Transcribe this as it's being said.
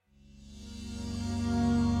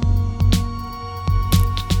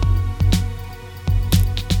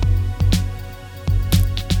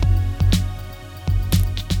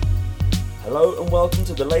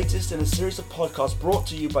to the latest in a series of podcasts brought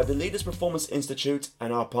to you by the Leaders Performance Institute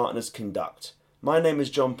and our partners Conduct. My name is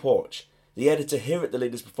John Porch, the editor here at the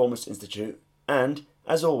Leaders Performance Institute, and,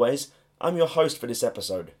 as always, I'm your host for this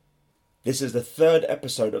episode. This is the third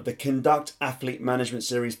episode of the Conduct Athlete Management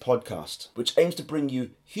Series podcast, which aims to bring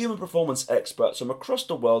you human performance experts from across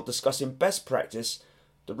the world discussing best practice,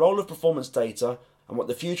 the role of performance data, and what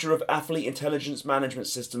the future of athlete intelligence management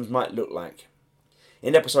systems might look like.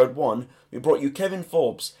 In episode 1, we brought you Kevin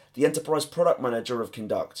Forbes, the Enterprise Product Manager of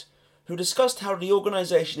Conduct, who discussed how the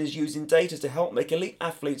organisation is using data to help make elite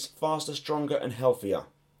athletes faster, stronger and healthier.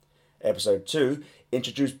 Episode 2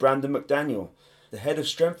 introduced Brandon McDaniel, the Head of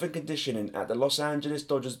Strength and Conditioning at the Los Angeles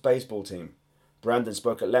Dodgers baseball team. Brandon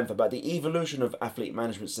spoke at length about the evolution of athlete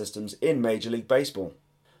management systems in Major League Baseball.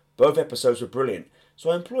 Both episodes were brilliant, so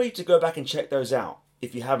I implore you to go back and check those out,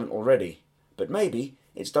 if you haven't already. But maybe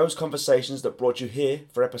it's those conversations that brought you here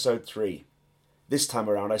for episode 3. This time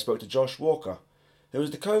around I spoke to Josh Walker, who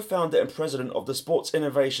is the co-founder and president of the Sports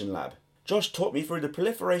Innovation Lab. Josh taught me through the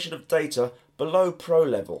proliferation of data below pro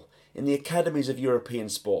level in the academies of European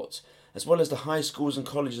sport, as well as the high schools and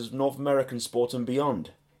colleges of North American sport and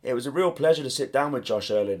beyond. It was a real pleasure to sit down with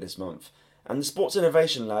Josh earlier this month, and the Sports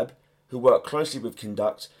Innovation Lab, who work closely with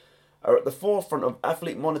Conduct, are at the forefront of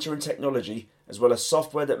athlete monitoring technology as well as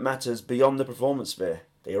software that matters beyond the performance sphere.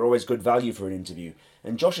 They are always good value for an interview,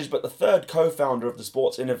 and Josh is but the third co-founder of the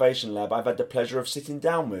Sports Innovation Lab I've had the pleasure of sitting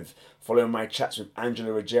down with, following my chats with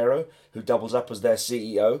Angela Ruggiero, who doubles up as their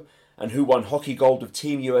CEO, and who won hockey gold with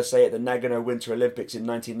Team USA at the Nagano Winter Olympics in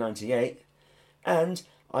 1998, and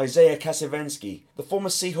Isaiah Kasevensky, the former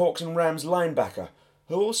Seahawks and Rams linebacker,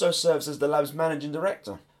 who also serves as the lab's managing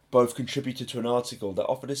director. Both contributed to an article that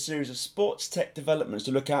offered a series of sports tech developments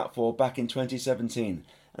to look out for back in 2017,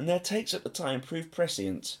 and their takes at the time proved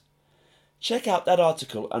prescient. Check out that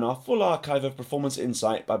article and our full archive of performance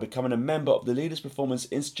insight by becoming a member of the Leaders Performance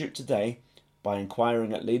Institute today by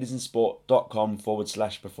inquiring at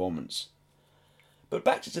leadersinsport.com/performance. But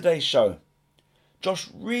back to today's show. Josh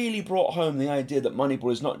really brought home the idea that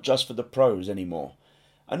Moneyball is not just for the pros anymore,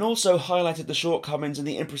 and also highlighted the shortcomings and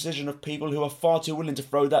the imprecision of people who are far too willing to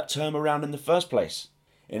throw that term around in the first place.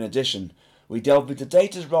 In addition, we delved into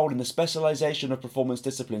data's role in the specialization of performance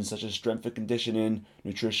disciplines such as strength and conditioning,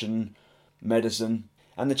 nutrition, medicine,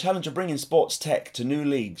 and the challenge of bringing sports tech to new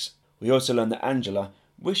leagues. We also learned that Angela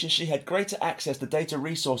wishes she had greater access to data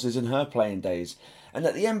resources in her playing days, and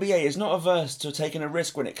that the NBA is not averse to taking a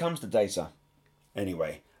risk when it comes to data.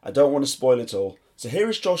 Anyway, I don't want to spoil it all, so here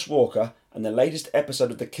is Josh Walker and the latest episode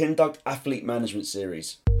of the Conduct Athlete Management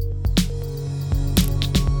Series.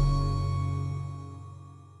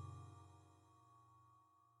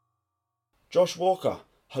 Josh Walker,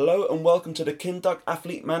 hello and welcome to the Conduct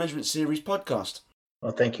Athlete Management Series podcast.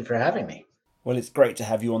 Well, thank you for having me. Well, it's great to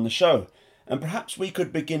have you on the show, and perhaps we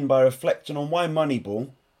could begin by reflecting on why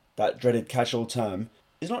Moneyball, that dreaded catch-all term,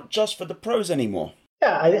 is not just for the pros anymore.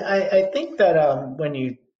 Yeah, I think that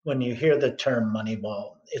when you hear the term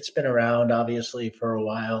Moneyball, it's been around obviously for a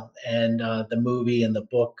while, and the movie and the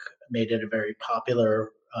book made it a very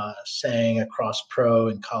popular saying across pro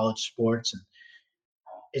and college sports, and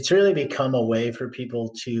it's really become a way for people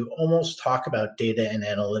to almost talk about data and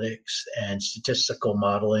analytics and statistical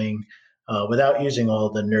modeling without using all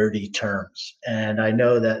the nerdy terms. And I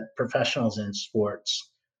know that professionals in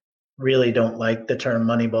sports really don't like the term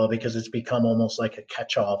Moneyball because it's become almost like a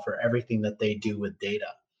catch-all for everything that they do with data.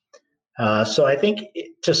 So I think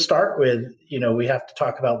to start with, we have to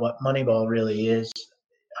talk about what Moneyball really is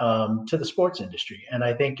to the sports industry. And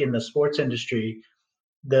I think in the sports industry,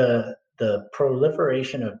 the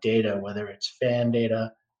proliferation of data, whether it's fan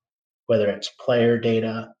data, whether it's player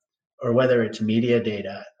data, or whether it's media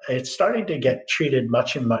data, it's starting to get treated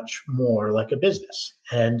much and much more like a business.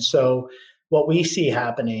 And so what we see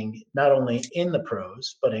happening, not only in the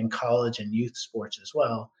pros, but in college and youth sports as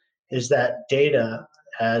well, is that data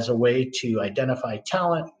as a way to identify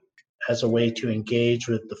talent, as a way to engage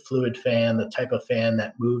with the fluid fan, the type of fan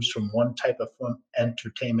that moves from one type of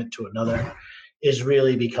entertainment to another, is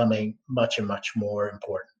really becoming much and much more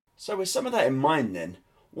important. So with some of that in mind then,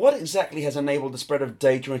 what exactly has enabled the spread of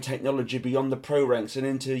data and technology beyond the pro ranks and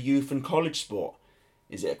into youth and college sport?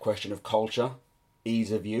 Is it a question of culture,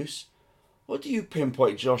 ease of use? What do you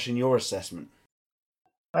pinpoint, Josh, in your assessment?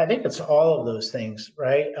 I think it's all of those things,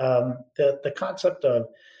 right? The concept of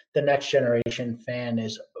the next generation fan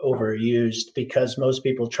is overused because most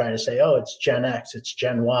people try to say, oh, it's Gen X, it's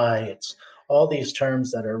Gen Y, it's all these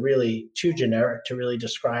terms that are really too generic to really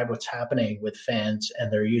describe what's happening with fans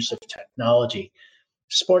and their use of technology.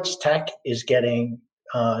 Sports tech is getting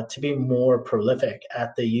to be more prolific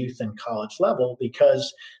at the youth and college level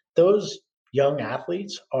because those young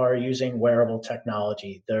athletes are using wearable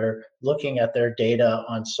technology. They're looking at their data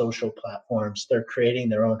on social platforms. They're creating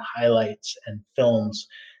their own highlights and films.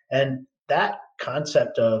 And that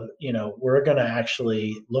concept of, we're going to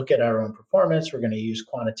actually look at our own performance. We're going to use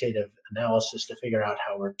quantitative analysis to figure out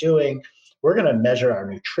how we're doing. We're going to measure our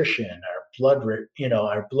nutrition, our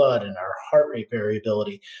our blood and our heart rate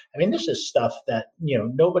variability. I mean, this is stuff that,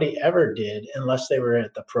 nobody ever did unless they were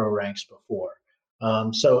at the pro ranks before.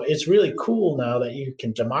 So it's really cool now that you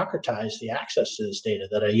can democratize the access to this data,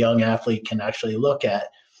 that a young athlete can actually look at,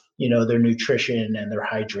 their nutrition and their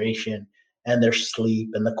hydration and their sleep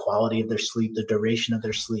and the quality of their sleep, the duration of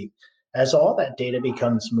their sleep. As all that data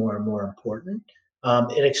becomes more and more important,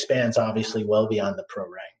 it expands obviously well beyond the pro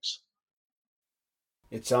ranks.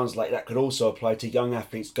 It sounds like that could also apply to young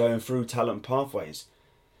athletes going through talent pathways.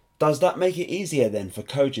 Does that make it easier then for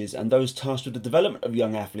coaches and those tasked with the development of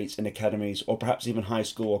young athletes in academies or perhaps even high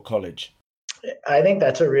school or college? I think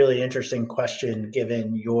that's a really interesting question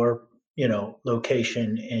given your,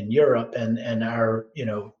 location in Europe and our,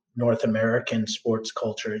 North American sports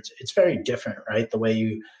culture. It's very different, right? The way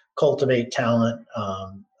you cultivate talent,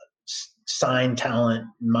 sign talent,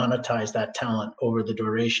 monetize that talent over the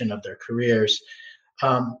duration of their careers.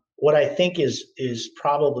 What I think is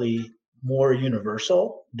probably more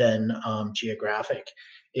universal than geographic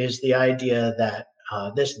is the idea that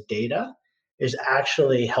this data is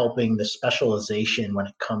actually helping the specialization when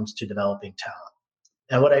it comes to developing talent.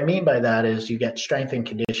 And what I mean by that is you get strength and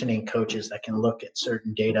conditioning coaches that can look at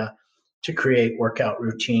certain data to create workout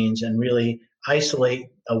routines and really isolate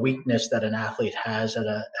a weakness that an athlete has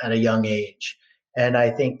at a young age. And I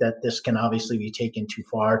think that this can obviously be taken too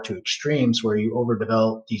far to extremes where you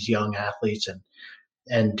overdevelop these young athletes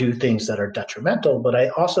and do things that are detrimental. But I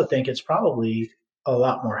also think it's probably a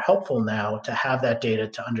lot more helpful now to have that data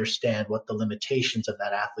to understand what the limitations of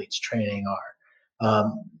that athlete's training are.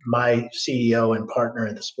 My CEO and partner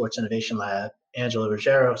in the Sports Innovation Lab, Angela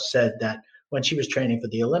Ruggiero, said that when she was training for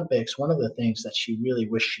the Olympics, one of the things that she really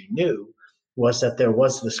wished she knew was that there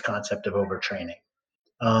was this concept of overtraining.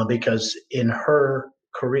 Because in her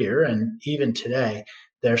career and even today,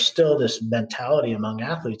 there's still this mentality among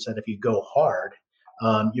athletes that if you go hard,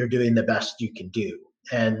 you're doing the best you can do.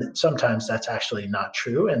 And sometimes that's actually not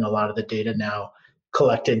true. And a lot of the data now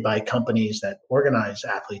collected by companies that organize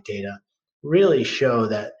athlete data really show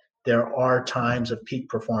that there are times of peak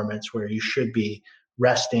performance where you should be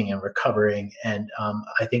resting and recovering. And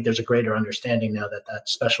I think there's a greater understanding now that that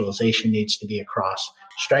specialization needs to be across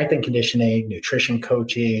strength and conditioning, nutrition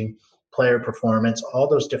coaching, player performance, all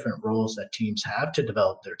those different roles that teams have to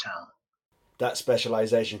develop their talent. That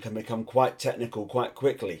specialisation can become quite technical quite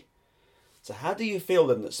quickly. So, how do you feel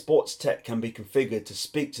then that sports tech can be configured to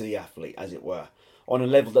speak to the athlete, as it were, on a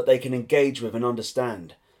level that they can engage with and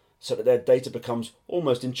understand, so that their data becomes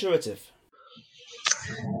almost intuitive?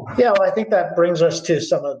 Yeah, well, I think that brings us to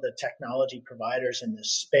some of the technology providers in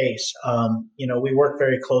this space. We work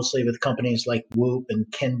very closely with companies like Whoop and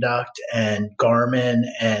Kinduct and Garmin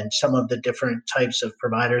and some of the different types of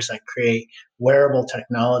providers that create wearable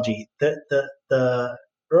technology. The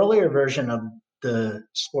earlier version of the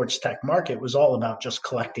sports tech market was all about just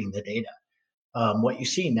collecting the data. What you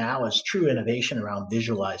see now is true innovation around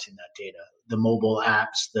visualizing that data, the mobile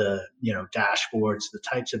apps, the dashboards, the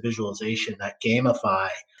types of visualization that gamify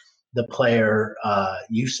the player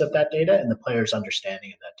use of that data and the player's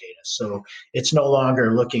understanding of that data. So it's no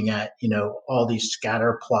longer looking at all these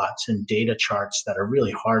scatter plots and data charts that are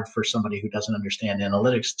really hard for somebody who doesn't understand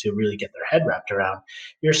analytics to really get their head wrapped around.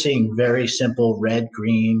 You're seeing very simple red,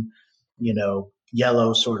 green,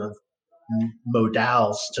 yellow sort of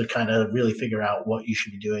modals to kind of really figure out what you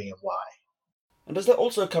should be doing and why. And does that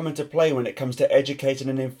also come into play when it comes to educating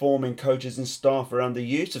and informing coaches and staff around the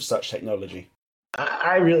use of such technology?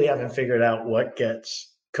 I really haven't figured out what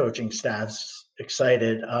gets coaching staffs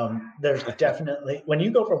excited. There's definitely, when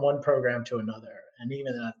you go from one program to another, and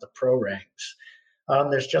even at the pro ranks,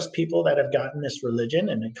 there's just people that have gotten this religion,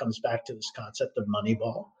 and it comes back to this concept of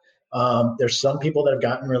Moneyball. There's some people that have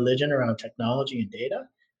gotten religion around technology and data,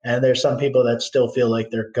 and there's some people that still feel like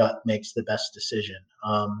their gut makes the best decision.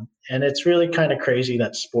 And it's really kind of crazy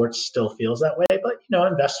that sports still feels that way. But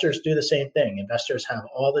investors do the same thing. Investors have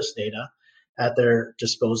all this data at their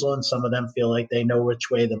disposal, and some of them feel like they know which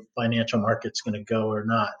way the financial market's going to go or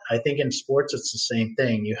not. I think in sports, it's the same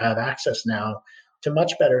thing. You have access now to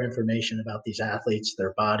much better information about these athletes,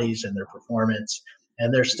 their bodies, and their performance.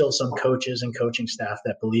 And there's still some coaches and coaching staff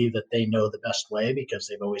that believe that they know the best way because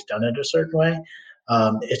they've always done it a certain way.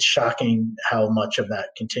 It's shocking how much of that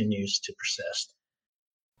continues to persist.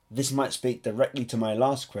 This might speak directly to my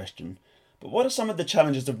last question, but what are some of the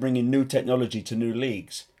challenges of bringing new technology to new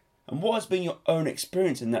leagues? And what has been your own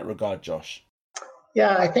experience in that regard, Josh?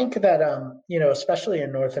 Yeah, I think that especially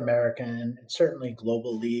in North America and certainly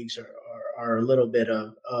global leagues are a little bit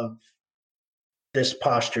of this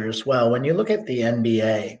posture as well. When you look at the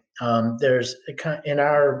NBA, there's in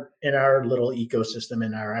our little ecosystem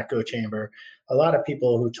in our echo chamber, a lot of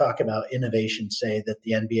people who talk about innovation say that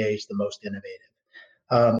the NBA is the most innovative.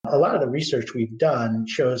 A lot of the research we've done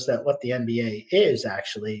shows that what the NBA is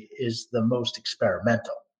actually is the most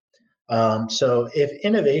experimental. So if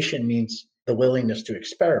innovation means the willingness to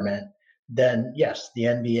experiment, then yes, the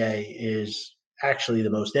NBA is actually the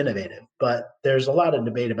most innovative. But there's a lot of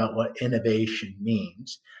debate about what innovation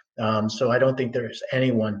means. So I don't think there's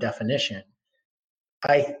any one definition.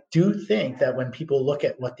 I do think that when people look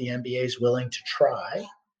at what the NBA is willing to try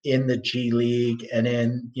in the G League and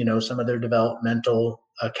in some of their developmental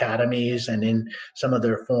academies and in some of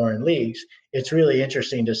their foreign leagues, it's really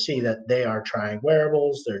interesting to see that they are trying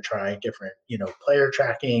wearables, they're trying different player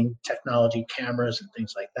tracking technology, cameras, and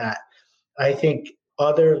things like that. I think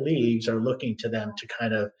other leagues are looking to them to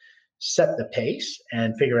kind of set the pace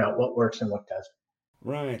and figure out what works and what doesn't.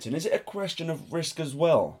 Right, and is it a question of risk as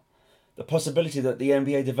well? The possibility that the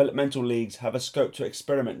NBA developmental leagues have a scope to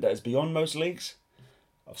experiment that is beyond most leagues?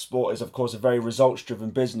 Sport is, of course, a very results driven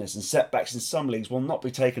business, and setbacks in some leagues will not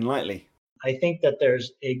be taken lightly. I think that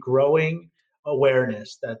there's a growing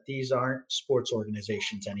awareness that these aren't sports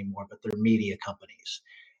organizations anymore, but they're media companies.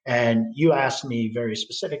 And you asked me very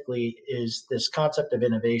specifically, is this concept of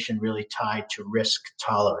innovation really tied to risk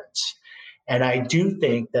tolerance? And I do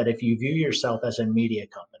think that if you view yourself as a media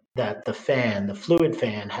company, that the fan, the fluid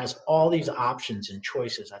fan, has all these options and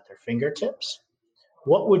choices at their fingertips,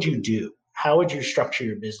 what would you do? How would you structure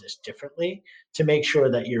your business differently to make sure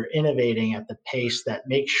that you're innovating at the pace that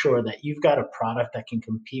makes sure that you've got a product that can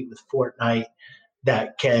compete with Fortnite,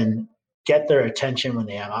 that can get their attention when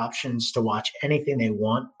they have options to watch anything they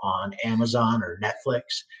want on Amazon or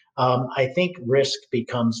Netflix? I think risk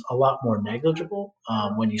becomes a lot more negligible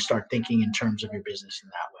when you start thinking in terms of your business in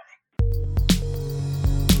that way.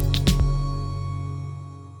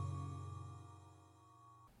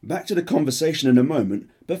 Back to the conversation in a moment,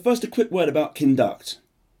 but first a quick word about Kinduct.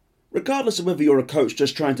 Regardless of whether you're a coach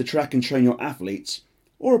just trying to track and train your athletes,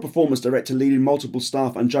 or a performance director leading multiple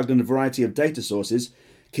staff and juggling a variety of data sources,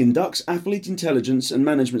 Kinduct's athlete intelligence and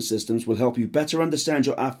management systems will help you better understand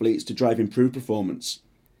your athletes to drive improved performance.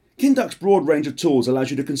 Kinduct's broad range of tools allows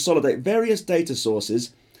you to consolidate various data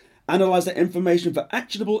sources, analyze that information for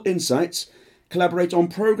actionable insights, collaborate on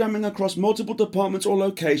programming across multiple departments or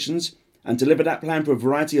locations, and deliver that plan for a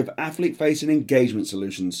variety of athlete-facing engagement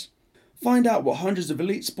solutions. Find out what hundreds of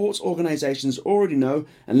elite sports organizations already know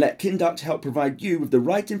and let Kinduct help provide you with the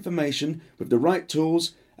right information, with the right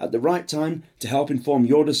tools, at the right time to help inform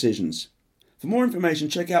your decisions. For more information,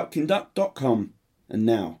 check out Kinduct.com. And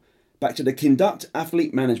now, back to the Kinduct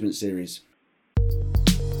Athlete Management Series.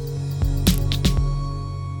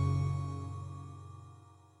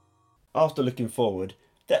 After looking forward,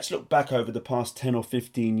 let's look back over the past 10 or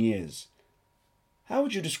 15 years. How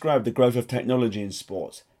would you describe the growth of technology in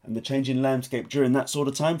sport and the changing landscape during that sort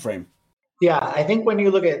of time frame? Yeah, I think when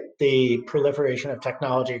you look at the proliferation of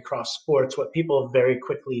technology across sports, what people very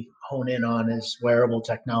quickly hone in on is wearable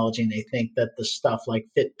technology. And they think that the stuff like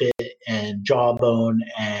Fitbit and Jawbone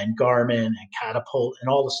and Garmin and Catapult and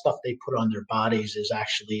all the stuff they put on their bodies is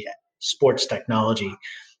actually sports technology.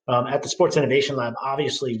 At the Sports Innovation Lab,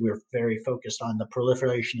 obviously, we're very focused on the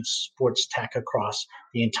proliferation of sports tech across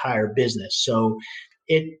the entire business. So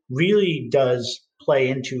it really does play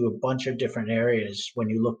into a bunch of different areas. When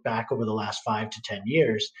you look back over the last 5 to 10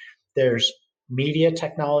 years, there's media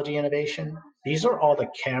technology innovation. These are all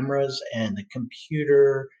the cameras and the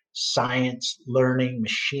computer science learning,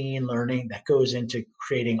 machine learning that goes into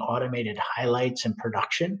creating automated highlights and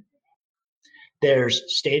production. There's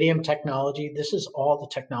stadium technology. This is all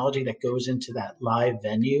the technology that goes into that live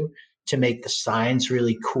venue to make the signs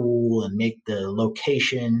really cool and make the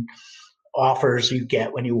location offers you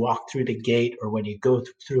get when you walk through the gate or when you go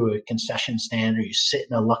through a concession stand or you sit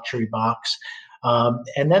in a luxury box.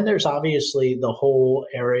 And then there's obviously the whole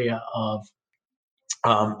area of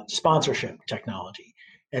sponsorship technology.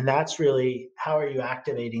 And that's really how are you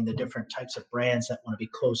activating the different types of brands that want to be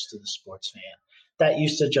close to the sports fan. That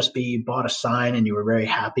used to just be you bought a sign and you were very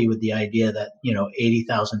happy with the idea that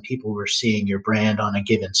 80,000 people were seeing your brand on a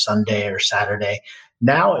given Sunday or Saturday.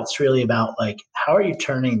 Now it's really about like how are you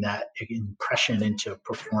turning that impression into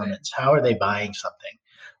performance? How are they buying something?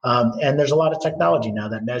 And there's a lot of technology now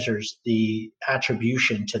that measures the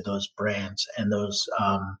attribution to those brands and those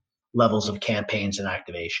levels of campaigns and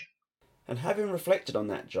activation. And having reflected on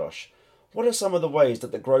that, Josh, what are some of the ways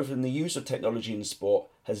that the growth in the use of technology in sport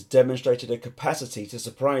has demonstrated a capacity to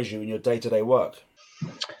surprise you in your day-to-day work?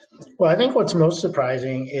 Well, I think what's most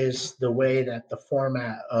surprising is the way that the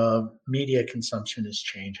format of media consumption is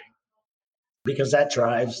changing, because that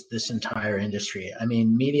drives this entire industry. I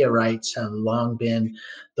mean, media rights have long been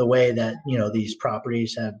the way that these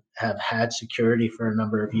properties have had security for a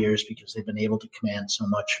number of years because they've been able to command so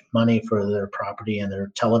much money for their property and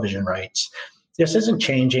their television rights. This isn't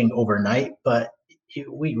changing overnight, but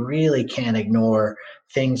we really can't ignore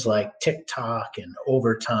things like TikTok and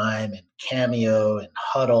Overtime and Cameo and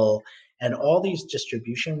Huddle and all these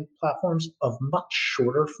distribution platforms of much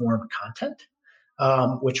shorter form content,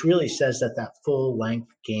 which really says that that full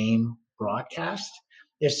length game broadcast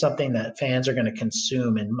is something that fans are going to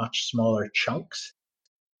consume in much smaller chunks.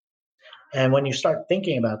 And when you start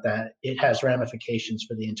thinking about that, it has ramifications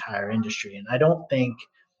for the entire industry. And I don't think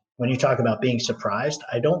when you talk about being surprised,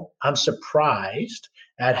 I'm surprised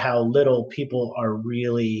at how little people are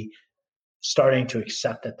really starting to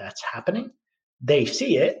accept that that's happening. They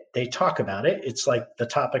see it, they talk about it. It's like the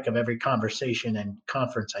topic of every conversation and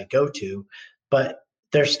conference I go to, but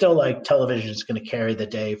they're still like, television is going to carry the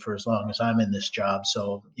day for as long as I'm in this job.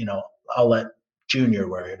 So, I'll let Junior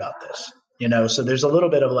worry about this. So there's a little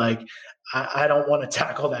bit of like, I don't want to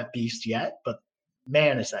tackle that beast yet, but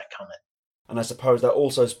man, is that coming. And I suppose that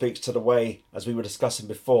also speaks to the way, as we were discussing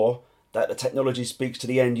before, that the technology speaks to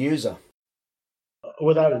the end user.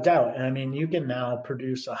 Without a doubt. And I mean, you can now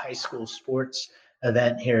produce a high school sports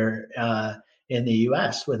event here in the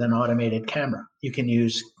US with an automated camera. You can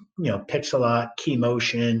use, Pixelot, Key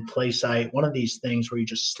Motion, PlaySight, one of these things where you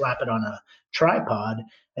just slap it on a tripod,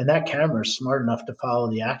 and that camera is smart enough to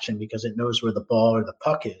follow the action because it knows where the ball or the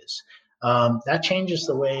puck is. That changes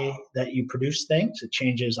the way that you produce things. It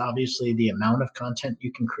changes, obviously, the amount of content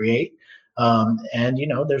you can create. And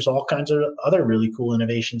there's all kinds of other really cool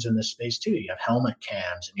innovations in this space too. You have helmet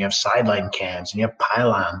cams, and you have sideline cams, and you have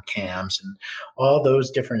pylon cams, and all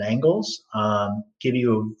those different angles give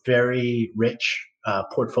you a very rich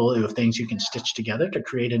portfolio of things you can stitch together to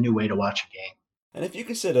create a new way to watch a game. And if you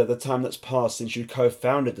consider the time that's passed since you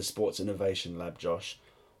co-founded the Sports Innovation Lab, Josh,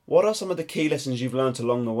 what are some of the key lessons you've learned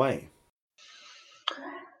along the way?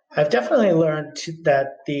 I've definitely learned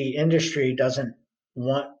that the industry doesn't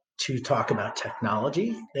want to talk about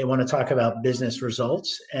technology. They want to talk about business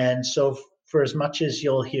results. And so, for as much as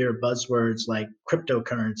you'll hear buzzwords like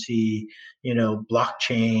cryptocurrency,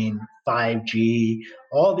 blockchain, 5G,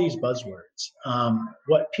 all these buzzwords,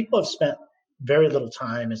 what people have spent very little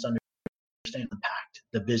time is understanding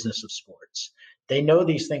the business of sports. They know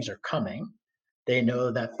these things are coming. They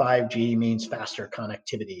know that 5G means faster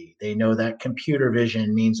connectivity. They know that computer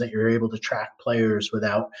vision means that you're able to track players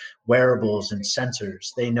without wearables and sensors.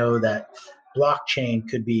 They know that blockchain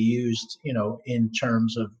could be used, in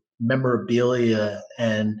terms of memorabilia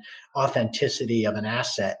and authenticity of an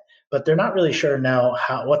asset, but they're not really sure now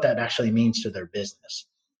what that actually means to their business.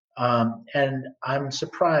 And I'm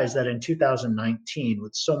surprised that in 2019,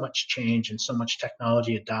 with so much change and so much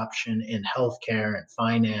technology adoption in healthcare and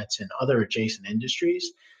finance and other adjacent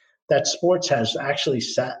industries, that sports has actually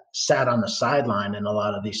sat on the sideline in a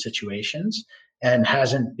lot of these situations and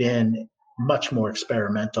hasn't been much more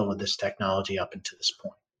experimental with this technology up until this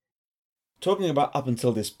point. Talking about up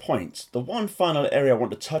until this point, the one final area I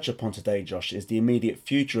want to touch upon today, Josh, is the immediate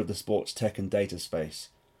future of the sports tech and data space.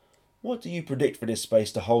 What do you predict for this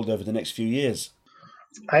space to hold over the next few years?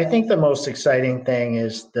 I think the most exciting thing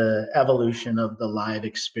is the evolution of the live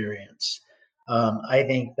experience. I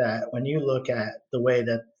think that when you look at the way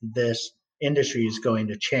that this industry is going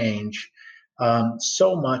to change,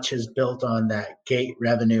 so much is built on that gate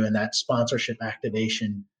revenue and that sponsorship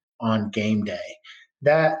activation on game day.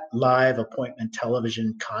 That live appointment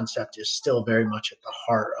television concept is still very much at the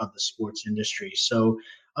heart of the sports industry. So,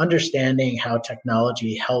 understanding how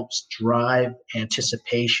technology helps drive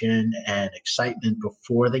anticipation and excitement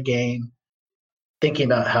before the game, thinking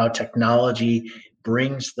about how technology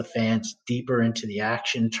brings the fans deeper into the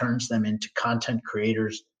action, turns them into content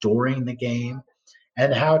creators during the game,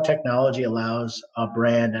 and how technology allows a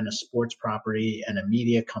brand and a sports property and a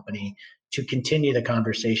media company to continue the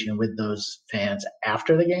conversation with those fans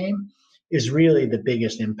after the game is really the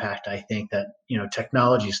biggest impact I think that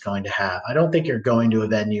technology is going to have. I don't think you're going to a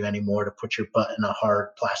venue anymore to put your butt in a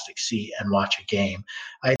hard plastic seat and watch a game.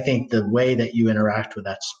 I think the way that you interact with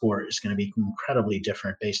that sport is going to be incredibly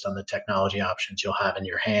different based on the technology options you'll have in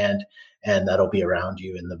your hand and that'll be around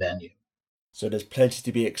you in the venue. So there's plenty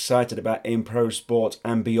to be excited about in pro sport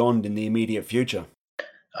and beyond in the immediate future.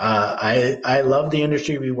 I love the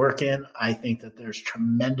industry we work in. I think that there's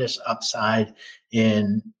tremendous upside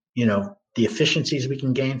in the efficiencies we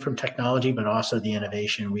can gain from technology, but also the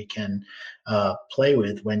innovation we can play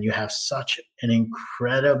with when you have such an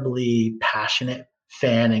incredibly passionate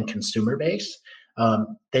fan and consumer base.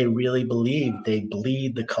 They really believe they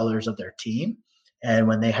bleed the colors of their team. And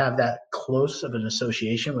when they have that close of an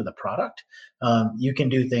association with a product, you can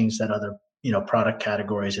do things that other product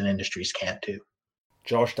categories and industries can't do.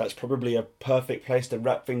 Josh, that's probably a perfect place to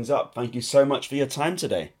wrap things up. Thank you so much for your time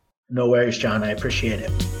today. No worries, John. I appreciate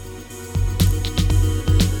it.